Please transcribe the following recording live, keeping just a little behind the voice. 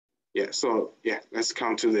Yeah, so yeah, let's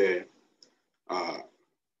come to the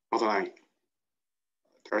outline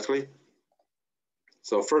directly.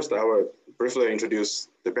 So first, I will briefly introduce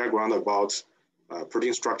the background about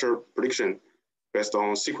protein structure prediction based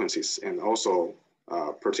on sequences, and also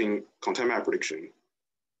protein content map prediction,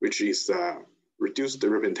 which is reduced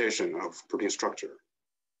representation of protein structure.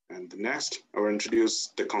 And next, I will introduce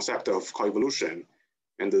the concept of coevolution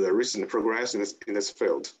and the recent progress in this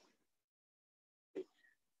field.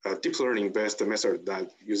 A deep learning based method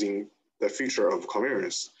that using the feature of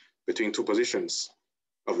covariance between two positions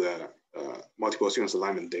of the multiple sequence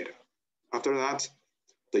alignment data. After that,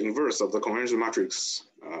 the inverse of the convergence matrix,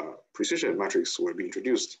 precision matrix will be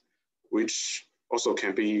introduced, which also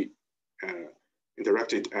can be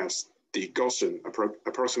interpreted as the Gaussian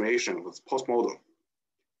approximation of the post model.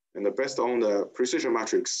 And based on the precision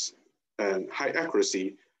matrix and high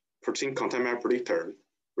accuracy protein content map predictor,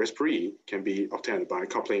 ResPRE can be obtained by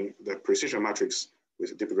coupling the precision matrix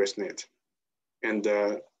with deep ResNet. And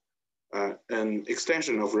an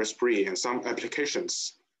extension of ResPRE and some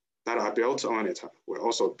applications that are built on it will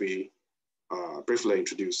also be briefly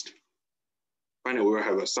introduced. Finally, we will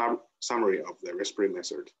have a summary of the ResPRE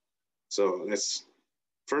method. So let's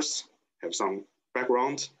first have some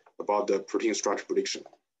background about the protein structure prediction.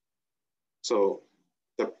 So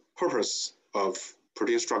the purpose of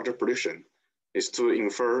protein structure prediction is to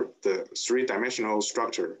infer the three-dimensional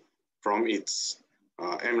structure from its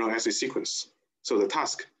amino acid sequence. So the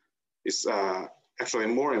task is actually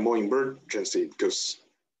more and more emergency because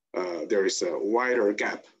there is a wider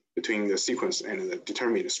gap between the sequence and the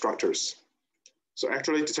determined structures. So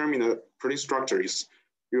actually determining the protein structure is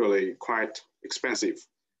usually quite expensive.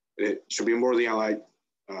 It should be more than like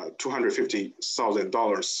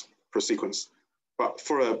 $250,000 per sequence. But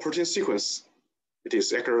for a protein sequence, it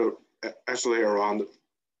is actually around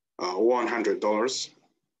 $100.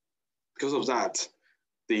 Because of that,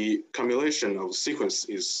 the accumulation of sequence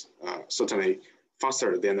is certainly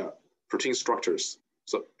faster than the protein structures.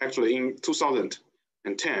 So actually in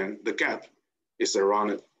 2010, the gap is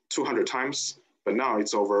around 200 times, but now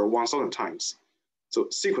it's over 1,000 times. So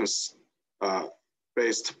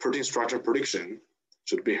sequence-based protein structure prediction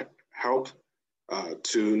should be help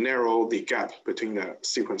to narrow the gap between the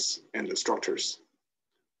sequence and the structures.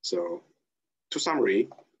 So to summary,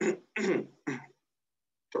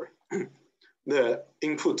 the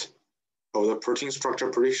input of the protein structure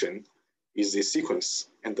prediction is the sequence,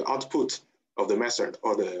 and the output of the method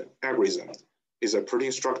or the algorithm is a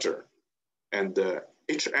protein structure. And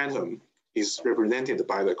each atom is represented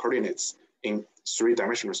by the coordinates in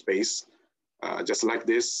three-dimensional space, just like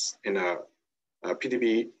this in a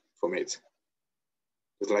PDB format.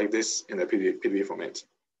 Just like this in a PDB format.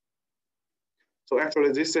 So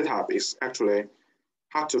actually this setup is actually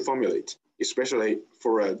hard to formulate, especially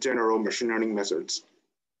for general machine learning methods.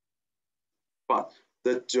 But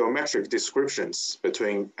the geometric descriptions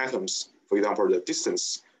between atoms, for example, the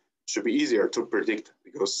distance, should be easier to predict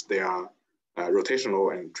because they are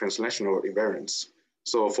rotational and translational invariants.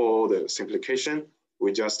 So for the simplification,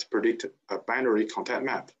 we just predict a binary contact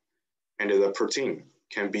map, and the protein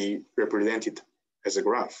can be represented as a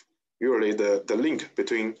graph. Usually the link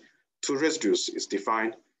between two residues is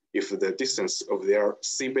defined if the distance of their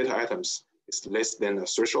C beta atoms is less than a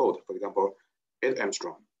threshold, for example, 8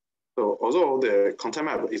 angstrom. So although the contact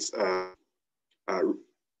map is a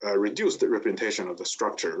reduced representation of the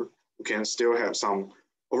structure, we can still have some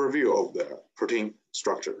overview of the protein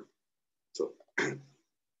structure. So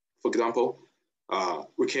for example,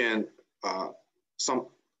 we can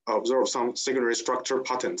observe some secondary structure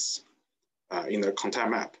patterns in the contact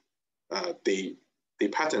map. The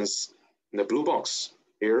patterns in the blue box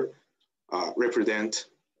here represent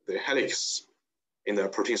the helix in the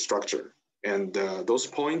protein structure. And those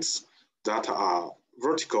points that are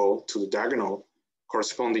vertical to the diagonal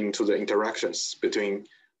corresponding to the interactions between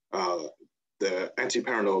the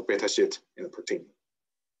antiparallel beta sheet in the protein.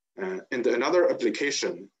 And another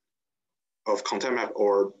application of contact map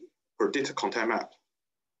or predict contact map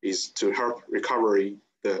is to help recovery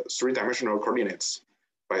the three-dimensional coordinates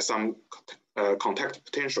by some contact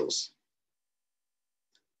potentials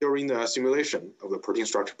during the simulation of the protein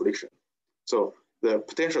structure prediction. So the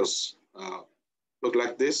potentials look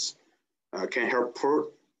like this, can help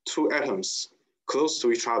put two atoms close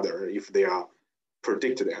to each other if they are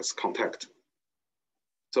predicted as contact.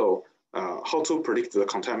 So how to predict the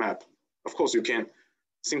contact map? Of course, you can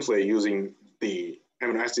simply using the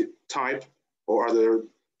amino acid type or other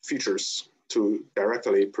features to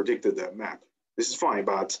directly predict the map. This is fine,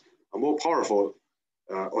 but a more powerful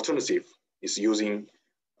alternative is using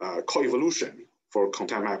coevolution for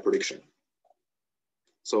contact map prediction.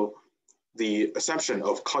 So the assumption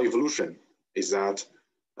of coevolution is that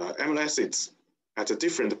amino acids at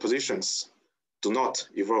different positions do not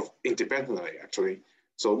evolve independently, actually.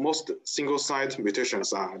 So most single site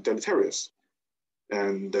mutations are deleterious.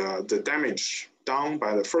 And the damage done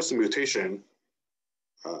by the first mutation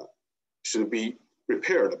should be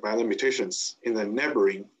repaired by the mutations in the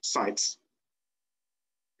neighboring sites.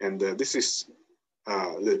 And this is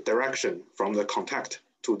the direction from the contact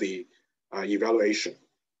to the evaluation.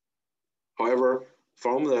 However,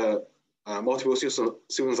 from the multiple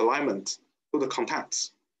sequence alignment to the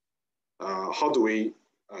contacts, how do we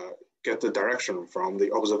get the direction from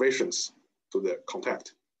the observations to the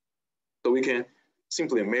contact? So we can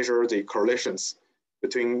simply measure the correlations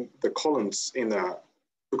between the columns in the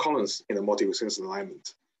two columns in the multiple sequence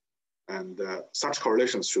alignment. And such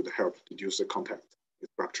correlations should help deduce the contact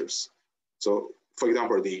structures. So for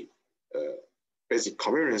example, the basic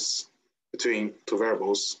covariance between two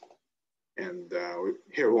variables. And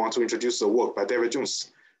here we want to introduce the work by David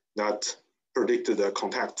Jones that predicted the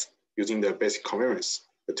contact using the basic covariance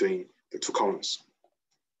between the two columns.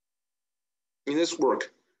 In this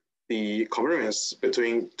work, the covariance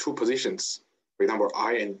between two positions, for example,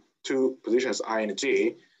 I and two positions I and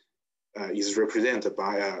J, is represented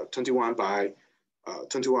by a 21 by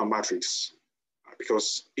 21 matrix,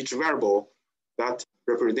 because each variable that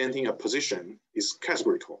representing a position is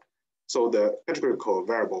categorical. So the categorical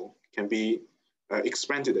variable can be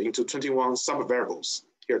expanded into 21 sub-variables.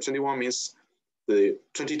 Here, 21 means the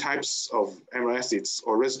 20 types of amino acids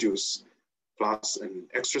or residues plus an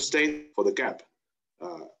extra state for the gap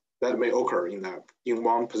that may occur in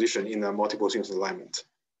one position in a multiple sequence alignment.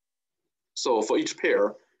 So for each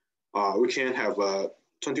pair, we can have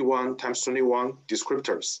 21 times 21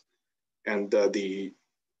 descriptors, and the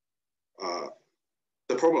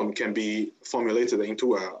problem can be formulated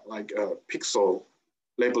into a pixel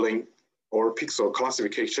labeling or pixel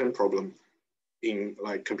classification problem in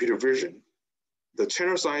like computer vision. The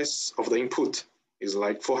channel size of the input is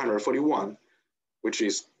like 441, which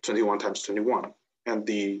is 21 times 21, and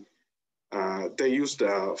they used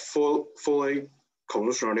a fully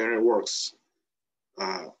convolutional linear networks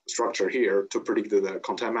structure here to predict the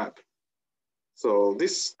contact map. So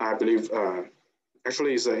this, I believe,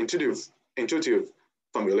 actually is an intuitive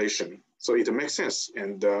formulation. So it makes sense,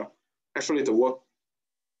 and actually it works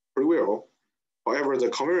pretty well. However, the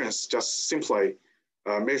covariance just simply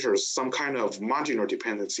measures some kind of marginal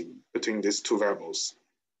dependency between these two variables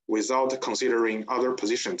without considering other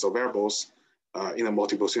positions of variables in a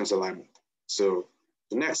multiple sequence alignment. So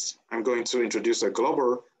next, I'm going to introduce a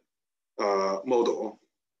global model,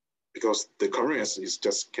 because the covariance is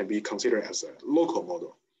just can be considered as a local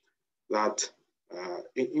model. That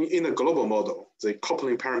in a global model, the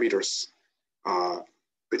coupling parameters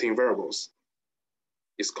between variables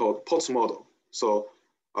is called Potts model. So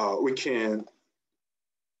we can,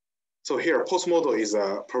 so here Potts model is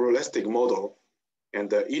a probabilistic model,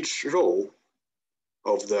 and each row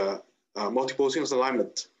of the multiple sequence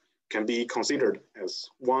alignment can be considered as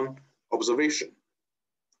one observation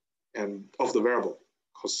and of the variable.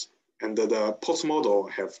 And the Potts model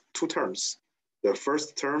have two terms. The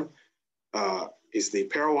first term is the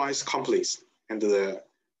pairwise complex, and the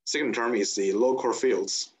second term is the local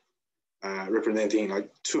fields, representing like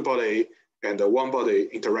two body and one body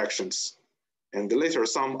interactions. And later,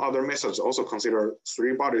 some other methods also consider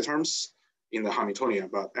three body terms in the Hamiltonian,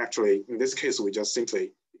 but actually in this case, we just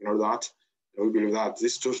simply ignore that. We believe that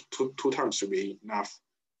these two terms should be enough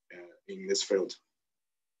in this field.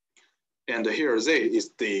 And here Z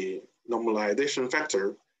is the normalization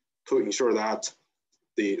factor to ensure that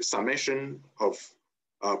the summation of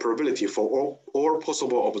probability for all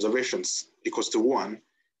possible observations equals to 1,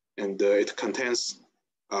 and it contains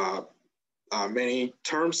many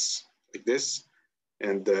terms like this,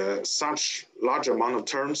 and such large amount of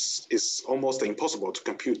terms is almost impossible to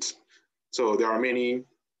compute. So there are many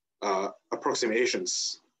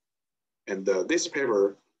approximations, and this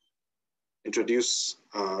paper introduced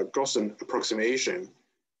Gaussian approximation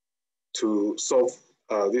to solve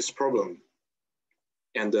this problem,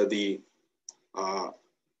 and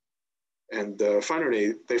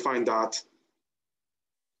finally they find that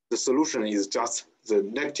the solution is just the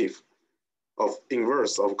negative of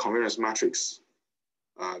inverse of covariance matrix,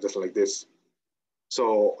 just like this.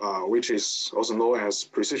 So which is also known as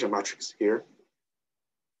precision matrix here.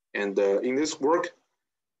 And in this work,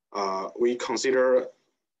 we consider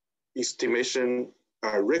estimation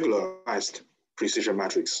regularized precision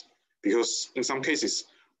matrix, because in some cases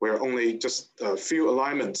where only just a few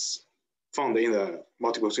alignments found in the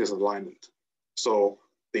multiple sequence alignment. So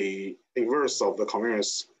the inverse of the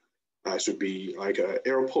covariance should be like an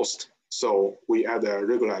error post. So we add a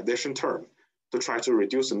regularization term to try to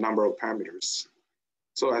reduce the number of parameters.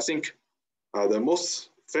 So I think the most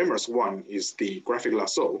famous one is the graphic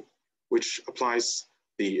lasso, which applies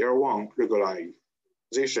the L1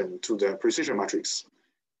 regularization to the precision matrix.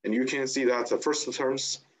 And you can see that the first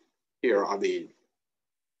terms here are the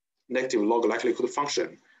negative log likelihood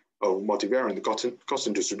function of multivariant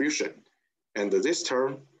Gaussian distribution. And this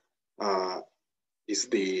term is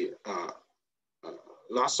the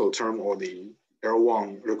lasso term or the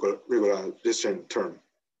L1 regularization term.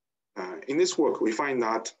 In this work, we find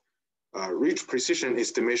that rich precision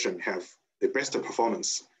estimation have the best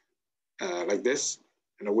performance like this.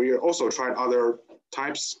 And we also tried other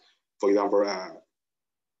types, for example,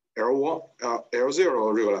 L0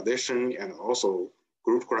 regularization and also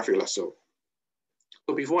group graphic lasso.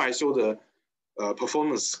 So before I show the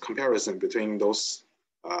performance comparison between those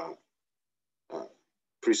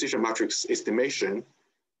precision matrix estimation,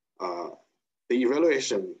 the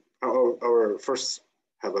evaluation, our first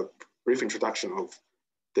have a brief introduction of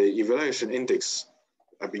the evaluation index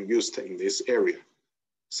being used in this area.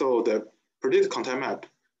 So the predicted content map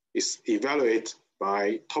is evaluated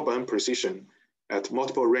by top n precision at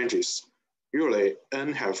multiple ranges. Usually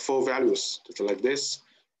n have 4 values like this,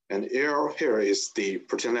 and L here is the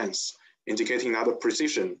protein length, indicating that the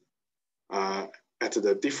precision at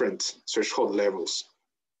the different threshold levels.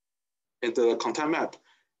 And the content map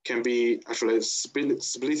can be actually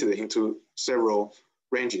split into several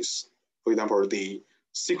ranges. For example, the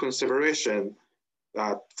sequence separation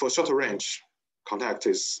for shorter range contact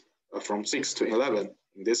is from 6 to 11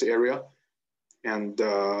 in this area. And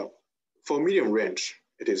for medium range,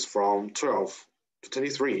 it is from 12 to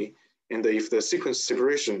 23. And if the sequence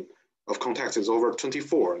separation of contacts is over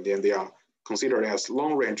 24, then they are considered as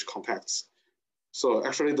long range contacts. So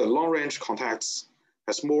actually the long range contacts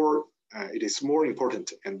has more, it is more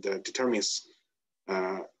important and determines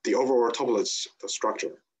the overall topology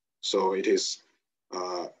structure. So it is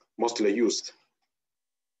mostly used.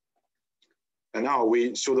 And now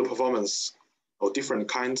we show the performance of different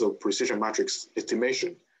kinds of precision matrix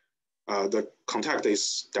estimation. The contact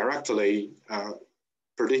is directly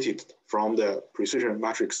predicted from the precision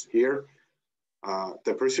matrix here.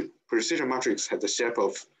 The precision matrix has the shape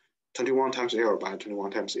of 21 times L by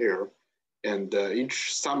 21 times L. And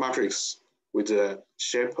each submatrix with the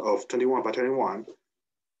shape of 21 by 21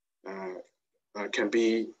 can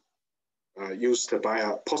be used by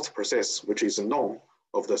a post process, which is a norm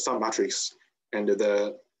of the submatrix. And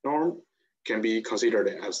the norm can be considered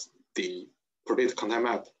as the predicted content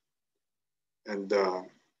map. And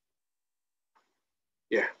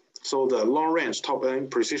yeah, so the long range top n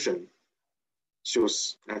precision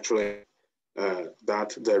shows actually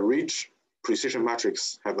that the rich precision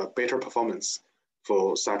matrix have a better performance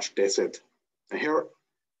for such dataset. And here,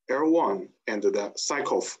 L1 and the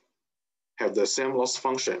cyclof have the same loss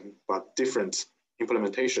function, but different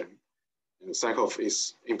implementation. And cyclof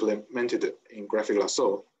is implemented in graphic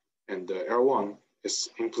lasso, and L1 is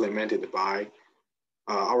implemented by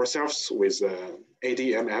ourselves with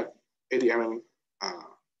ADMM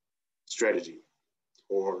strategy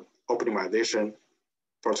or optimization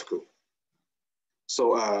protocol.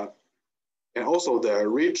 So, and also the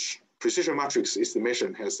rich precision matrix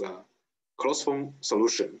estimation has a closed form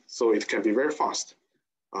solution, so it can be very fast.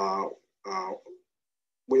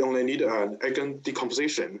 We only need an eigen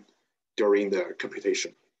decomposition during the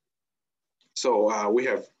computation. So we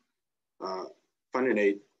have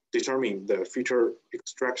finally determined the feature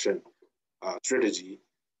extraction strategy,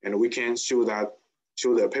 and we can show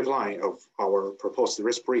the pipeline of our proposed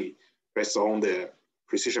ResPRE based on the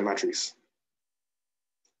precision matrix.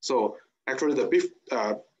 So actually the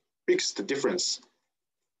biggest difference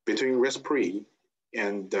between ResPRE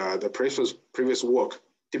and the previous work,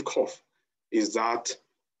 DeepCoff, is that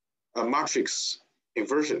a matrix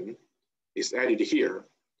inversion is added here.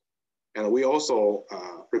 And we also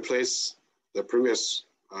replace the previous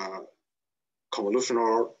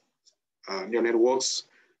convolutional neural networks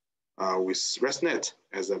with ResNet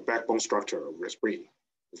as a backbone structure of ResPRE.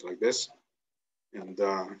 It's like this. And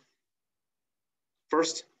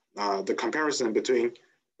first, the comparison between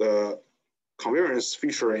the covariance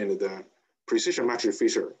feature and the precision matrix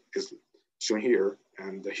feature is shown here.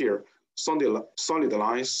 And here, solid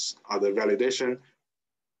lines are the validation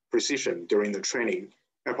precision during the training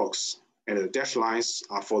epochs, and the dashed lines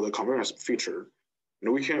are for the covariance feature.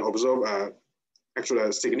 And we can observe actually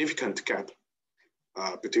a significant gap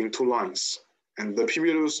between two lines. And the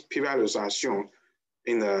p-values are shown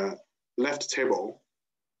in the left table.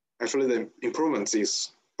 Actually, the improvements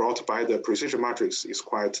is brought by the precision matrix is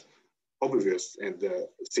quite obvious and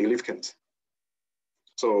significant.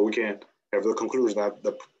 So we can have the conclusion that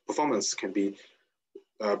the performance can be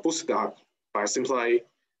boosted up by simply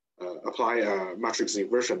apply a matrix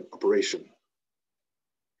inversion operation.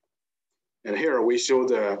 And here we show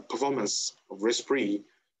the performance of ResPRE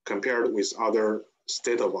compared with other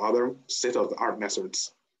state-of-the-art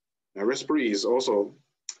methods. Now, ResPRE is also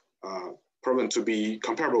proven to be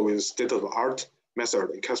comparable with state-of-the-art method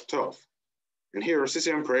in CASP12. And here,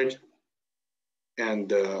 DCMB and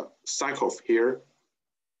CyCoV here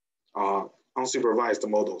are unsupervised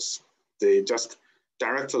models. They just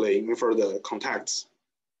directly infer the contacts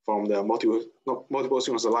from the multiple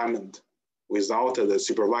sequence alignment without the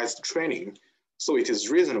supervised training. So it is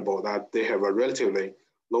reasonable that they have a relatively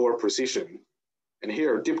lower precision. And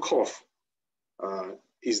here, DeepCoV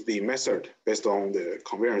is the method based on the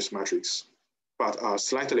covariance matrix, but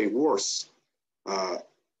slightly worse,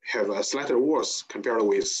 have a slightly worse compared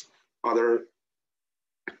with other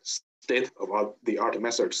state-of-the-art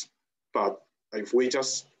methods. But if we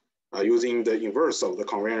just using the inverse of the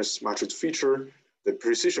covariance matrix feature, the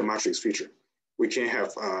precision matrix feature, we can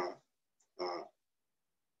have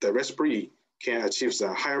the ResPRE can achieve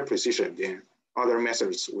the higher precision than other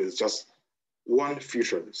methods with just one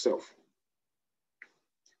feature itself.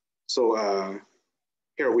 So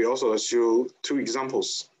here we also show two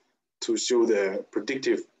examples to show the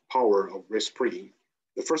predictive power of ResPRE.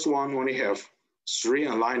 The first one only have 3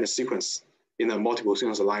 aligned sequence in a multiple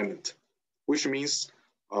sequence alignment, which means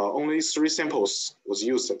only 3 samples was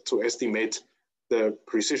used to estimate the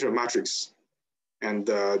precision matrix. And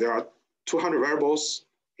there are 200 variables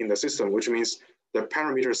in the system, which means the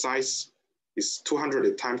parameter size is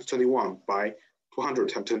 200 times 21 by 200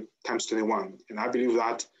 times 21. And I believe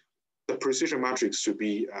that the precision matrix should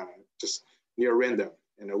be just near random.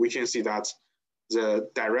 And we can see that the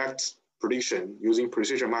direct prediction using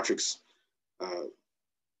precision matrix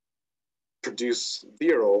produce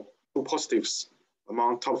 0 2 positives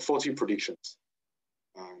among top 40 predictions.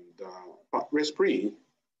 And but ResPRE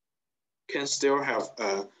can still have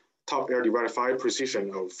a top error divided 5 precision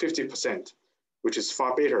of 50%, which is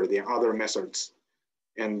far better than other methods.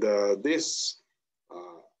 And this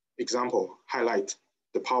example highlight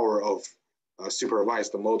the power of a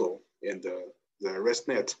supervised model and the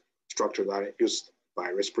ResNet structure that is used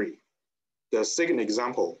by ResPRE. The second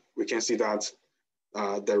example, we can see that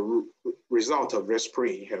the result of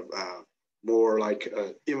ResPRE have more like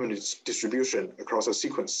even distribution across a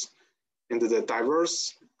sequence. And the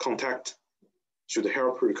diverse contact should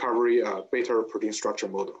help recovery a better protein structure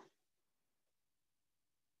model.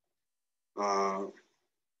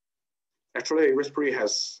 Actually, ResPRE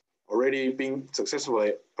has already been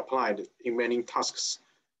successfully applied in many tasks,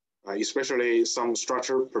 especially some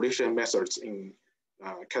structure prediction methods in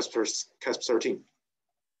CASP13.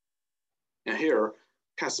 And here,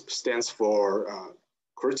 CASP stands for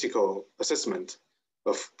critical assessment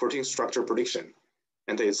of protein structure prediction.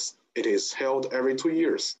 And it is held every 2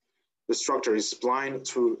 years. The structure is blind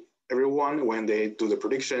to everyone when they do the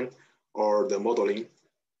prediction or the modeling.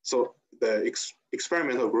 So the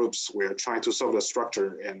experimental groups were trying to solve the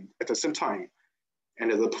structure and at the same time,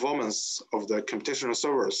 and the performance of the computational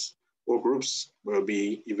solvers or groups will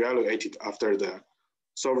be evaluated after the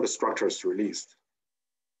solved structure is released.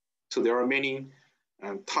 So there are many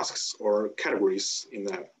tasks or categories in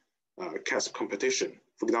the CASP competition.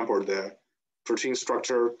 For example, the protein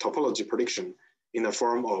structure topology prediction in the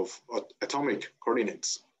form of atomic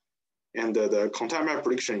coordinates. And the contact map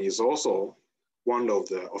prediction is also one of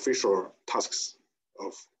the official tasks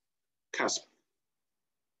of CASP.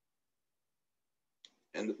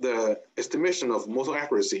 And the estimation of model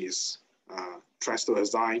accuracies tries to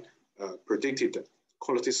assign predicted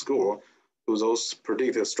quality score to those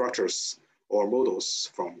predicted structures or models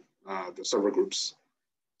from the server groups.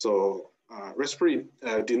 So ResPRE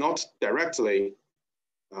did not directly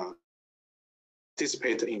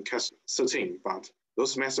participate in CASP13, but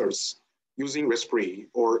those methods using ResPRE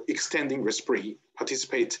or extending ResPRE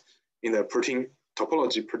participate in the protein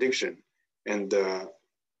topology prediction and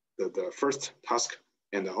the first task,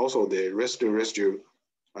 and also the residue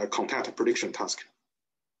contact prediction task.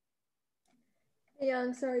 Yeah,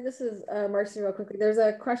 I'm sorry, this is Marcy real quickly. There's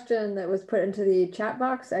a question that was put into the chat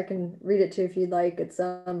box. I can read it to you if you'd like. It's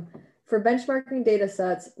for benchmarking data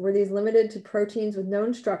sets, were these limited to proteins with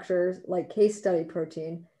known structures like case study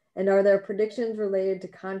protein? And are there predictions related to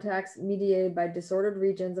contacts mediated by disordered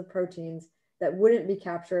regions of proteins that wouldn't be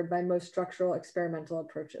captured by most structural experimental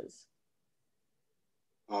approaches?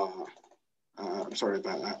 I'm sorry,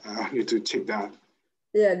 but I need to check that.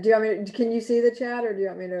 Yeah, do you want me to, can you see the chat or do you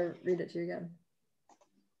want me to read it to you again?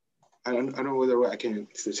 I don't know whether I can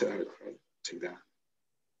take that.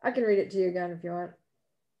 I can read it to you again if you want.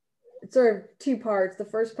 It's sort of two parts. The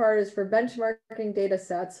first part is for benchmarking data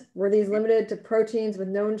sets. Were these limited to proteins with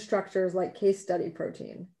known structures like case study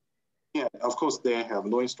protein? Yeah, of course they have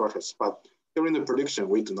known structures, but during the prediction,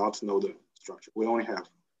 we do not know the structure. We only have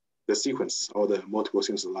the sequence or the multiple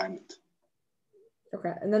sequence alignment.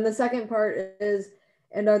 Okay, and then the second part is,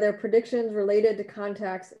 and are there predictions related to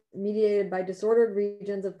contacts mediated by disordered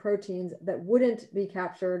regions of proteins that wouldn't be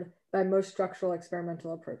captured by most structural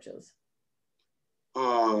experimental approaches?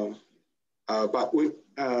 But we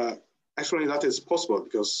actually that is possible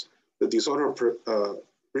because the disordered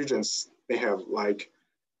regions may have like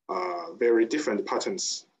very different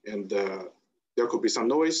patterns, and there could be some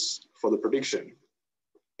noise for the prediction,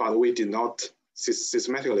 but we did not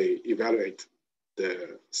systematically evaluate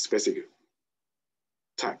the specific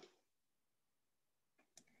type.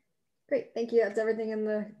 Great, thank you. That's everything in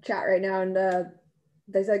the chat right now, and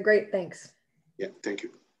they said great, thanks. Yeah, thank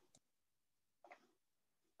you.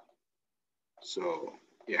 So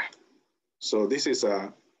yeah, so this is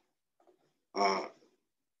the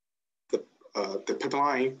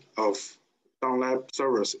pipeline of downlab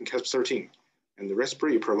servers in CASP13, and the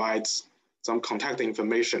ResPRE provides some contact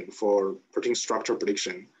information for protein structure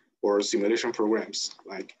prediction or simulation programs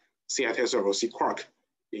like CITESR or CQuark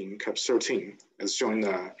in CASP13, as shown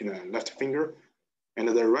in the left finger, and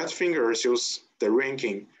the right finger shows the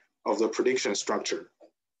ranking of the prediction structure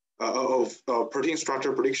of protein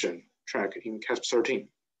structure prediction track in CASP13.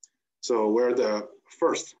 So where the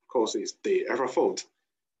first course is the AlphaFold,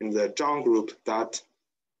 and the Zhang group that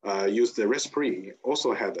used the ResPRE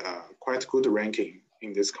also had a quite good ranking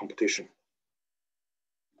in this competition.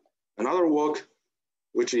 Another work,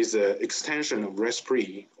 which is an extension of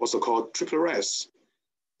ResPRE, also called ResPRE,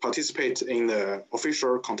 participates in the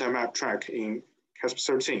official contact map track in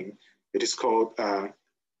CASP13. It is called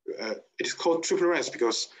ResPRE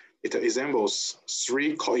because it resembles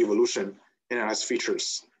three co-evolution analyzed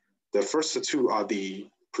features. The first two are the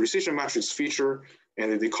precision matrix feature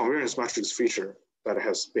and the covariance matrix feature that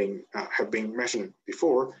have been mentioned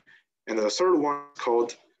before. And the third one is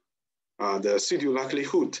called the residual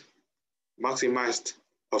likelihood maximized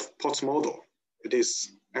of Potts model. It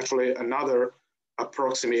is actually another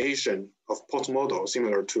approximation of Potts model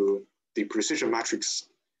similar to the precision matrix.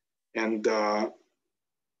 And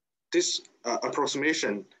this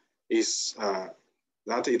approximation is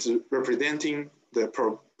that it's representing the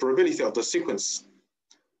probability of the sequence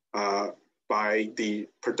by the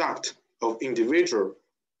product of individual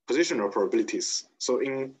positional probabilities. So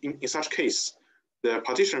in such case, the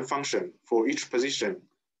partition function for each position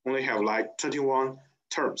only have like 21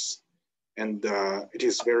 terms. And it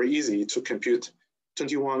is very easy to compute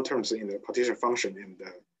 21 terms in the partition function. And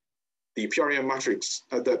the PRM matrix,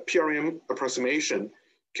 the PRM approximation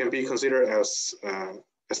can be considered as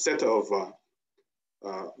a set of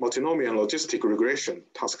multinomial logistic regression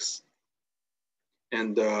tasks.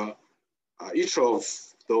 And each of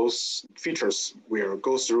those features will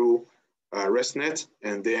go through ResNet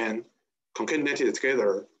and then concatenated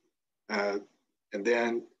together and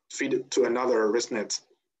then feed it to another ResNet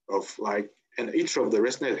of like, and each of the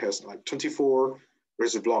ResNet has like 24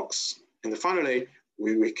 resi blocks. And finally,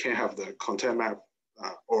 we can have the contact map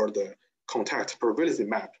or the contact probability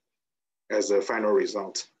map as a final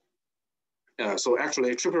result. So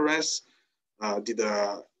actually, ResPRE did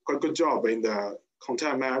a quite good job in the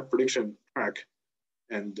contact map prediction track,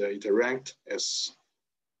 and it ranked as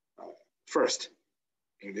first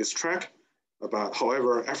in this track. But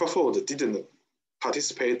however, AlphaFold didn't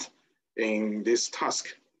participate in this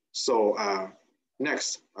task. So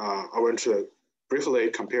next, I want to briefly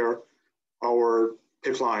compare our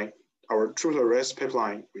pipeline, our ResPRE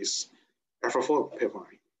pipeline with AlphaFold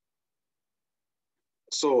pipeline.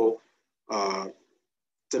 So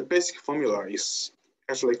the basic formula is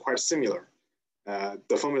actually quite similar.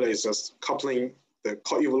 The formula is just coupling the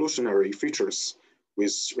co-evolutionary features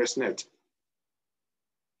with ResNet.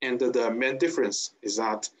 And the main difference is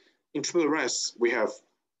that in ResPRE, we have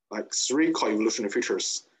like 3 co-evolutionary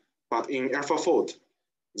features, but in AlphaFold,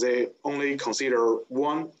 they only consider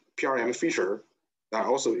one PRM feature that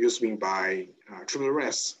also used by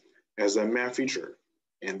ResPRE as a main feature,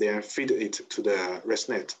 and then feed it to the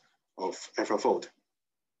ResNet of AlphaFold.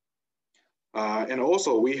 And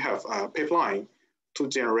also we have a pipeline to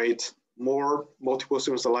generate more multiple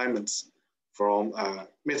sequence alignments from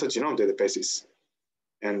metagenome databases.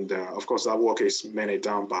 And of course, that work is mainly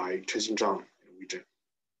done by Chen Zhang and Wei Zhen.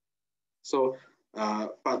 So,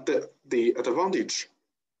 but the advantage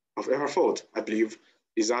of AlphaFold, I believe,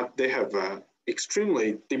 is that they have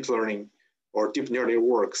extremely deep learning or deep neural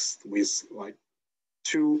networks with like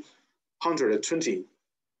 220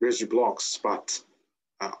 residue blocks, but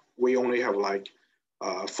we only have like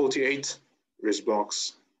 48 residue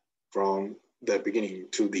blocks from the beginning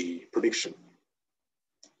to the prediction.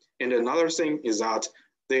 And another thing is that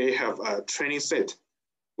they have a training set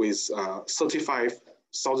with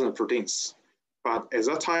 35,000 proteins. But at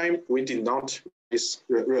that time, we did not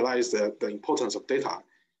realize the importance of data.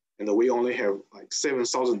 And we only have like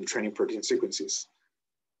 7,000 training protein sequences.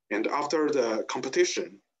 And after the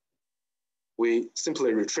competition, we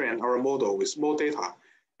simply retrain our model with more data.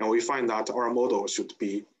 And we find that our model should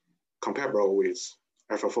be comparable with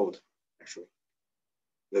AlphaFold, actually,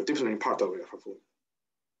 the deep learning part of AlphaFold.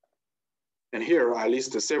 And here I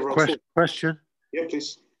list several question. Yeah,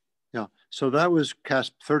 please. Yeah, so that was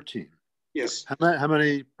CASP13. Yes. How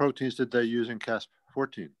many proteins did they use in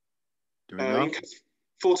CASP14? Do we know? In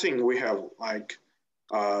CASP14, we have like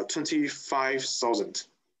 25,000.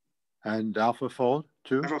 And AlphaFold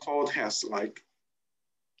too? AlphaFold has like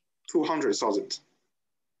 200,000.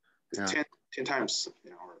 Yeah. 10 times.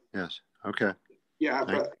 Yes, okay. Yeah,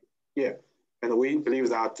 but yeah, and we believe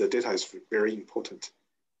that the data is very important.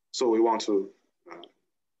 So we want to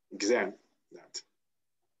examine that.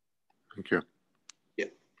 Thank you. Yeah,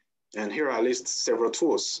 and here I list several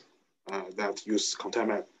tools that use content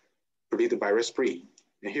map predicted by ResPRE.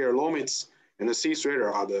 And here Lomits and the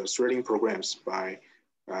C-Threader are the threading programs by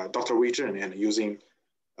Dr. Wei Zhen, and using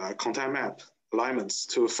content map alignments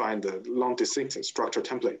to find the long distinct structure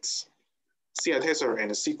templates. CITESR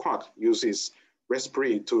and CQuark uses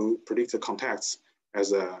ResPRE to predict the contacts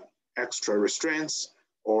as extra restraints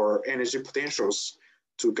or energy potentials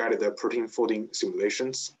to guide the protein folding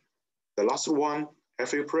simulations. The last one,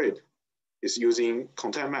 FAPRED, is using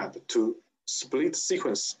content map to split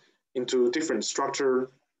sequence into different structure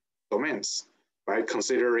domains by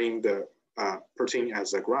considering the protein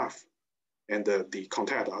as a graph, and the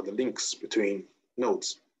contact are the links between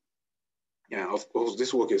nodes. Yeah, of course,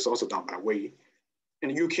 this work is also done by Wei.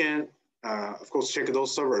 And you can, of course, check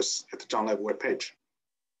those servers at the John Lab webpage.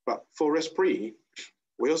 But for ResPRE,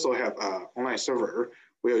 we also have an online server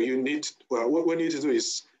where you need, what we need to do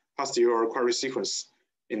is pass your query sequence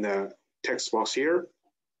in the text box here,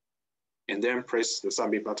 and then press the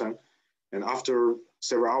submit button. And after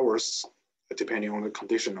several hours, depending on the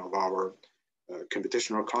condition of our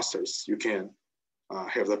computational clusters, you can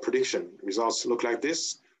have the prediction results look like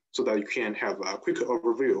this, so that you can have a quick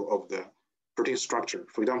overview of the protein structure.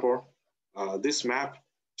 For example, this map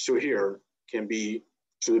shown here should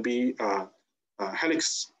be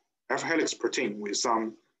F-helix protein with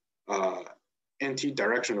some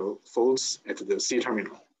anti-directional folds at the C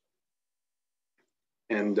terminal.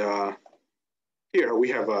 And here we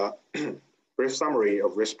have a brief summary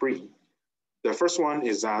of ResPRE. The first one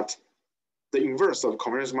is that the inverse of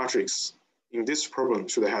covariance matrix in this problem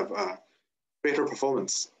should have a better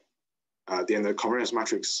performance than the covariance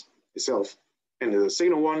matrix itself. And the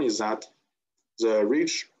second one is that the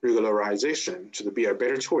ridge regularization should be a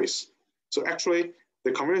better choice. So actually,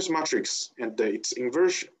 the covariance matrix and its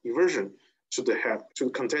inversion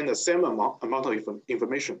should contain the same amount of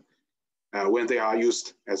information when they are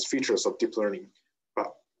used as features of deep learning.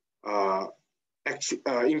 But actually,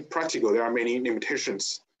 in practical, there are many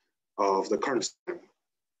limitations of the current system.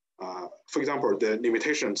 For example, the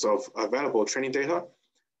limitations of available training data,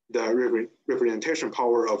 the representation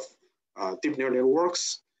power of deep neural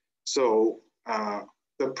networks. So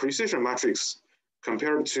the precision matrix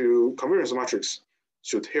compared to covariance matrix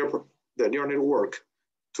should help the neural network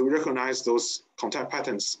to recognize those contact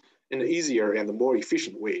patterns in an easier and more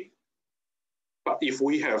efficient way. But if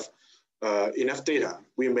we have enough data,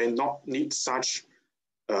 we may not need such,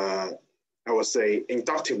 I would say,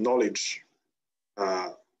 inductive knowledge,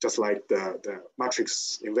 just like the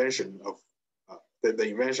matrix invention of the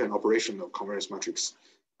invention operation of covariance matrix.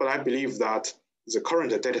 But I believe that the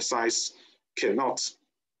current data size cannot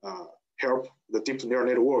help the deep neural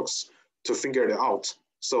networks to figure it out.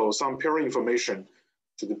 So some pairing information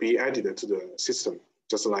should be added to the system,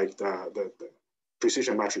 just like the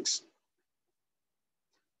precision matrix.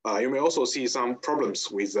 You may also see some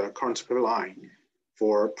problems with the current pipeline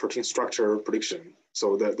for protein structure prediction.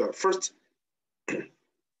 So the first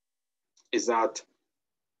is that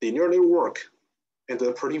the neural network and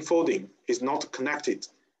the protein folding is not connected.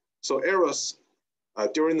 So errors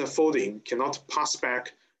during the folding cannot pass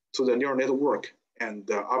back to the neural network and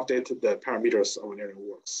update the parameters of neural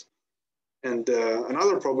networks. And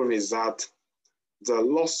another problem is that the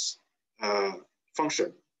loss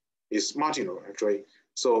function is marginal, actually.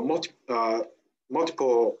 So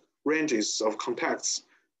multiple ranges of contacts,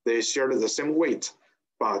 they share the same weight,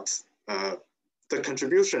 but the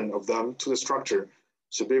contribution of them to the structure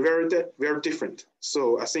should be very different.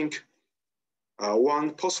 So I think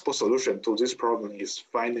one possible solution to this problem is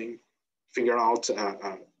figuring out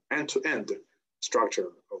end-to-end structure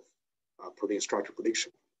of protein structure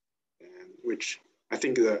prediction, and which I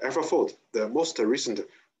think the AlphaFold, the most recent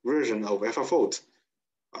version of AlphaFold,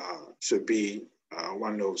 should be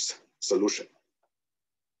one of those solutions.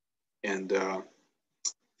 And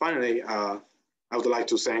finally, I would like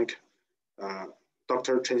to thank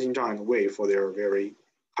Dr. Chen-Xin Zhang and Wei for their very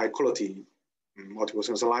high quality multiple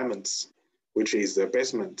sequence alignments, which is the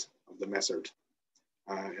basement of the method.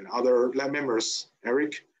 And other lab members,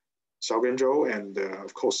 Eric, Xiaogen Zhou, and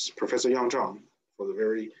of course, Professor Yang Zhang for the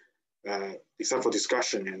very insightful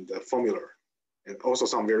discussion and the formula, and also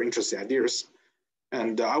some very interesting ideas.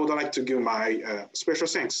 And I would like to give my special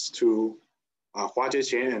thanks to Hua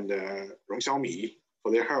Jieqian and Rong Xiaomi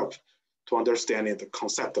for their help to understanding the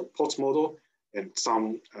concept of pulse model and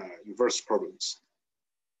some inverse problems.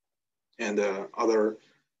 And other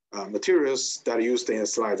materials that are used in the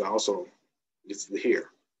slides are also listed here.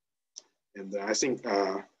 And I think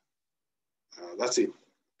that's it.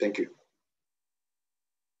 Thank you.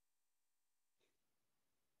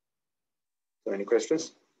 So any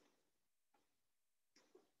questions?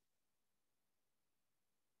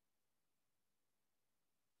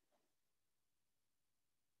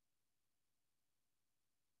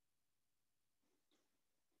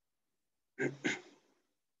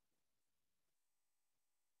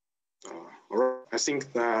 All right. I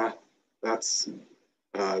think that that's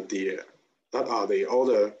all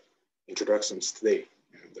the introductions today.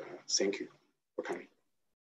 And thank you for coming.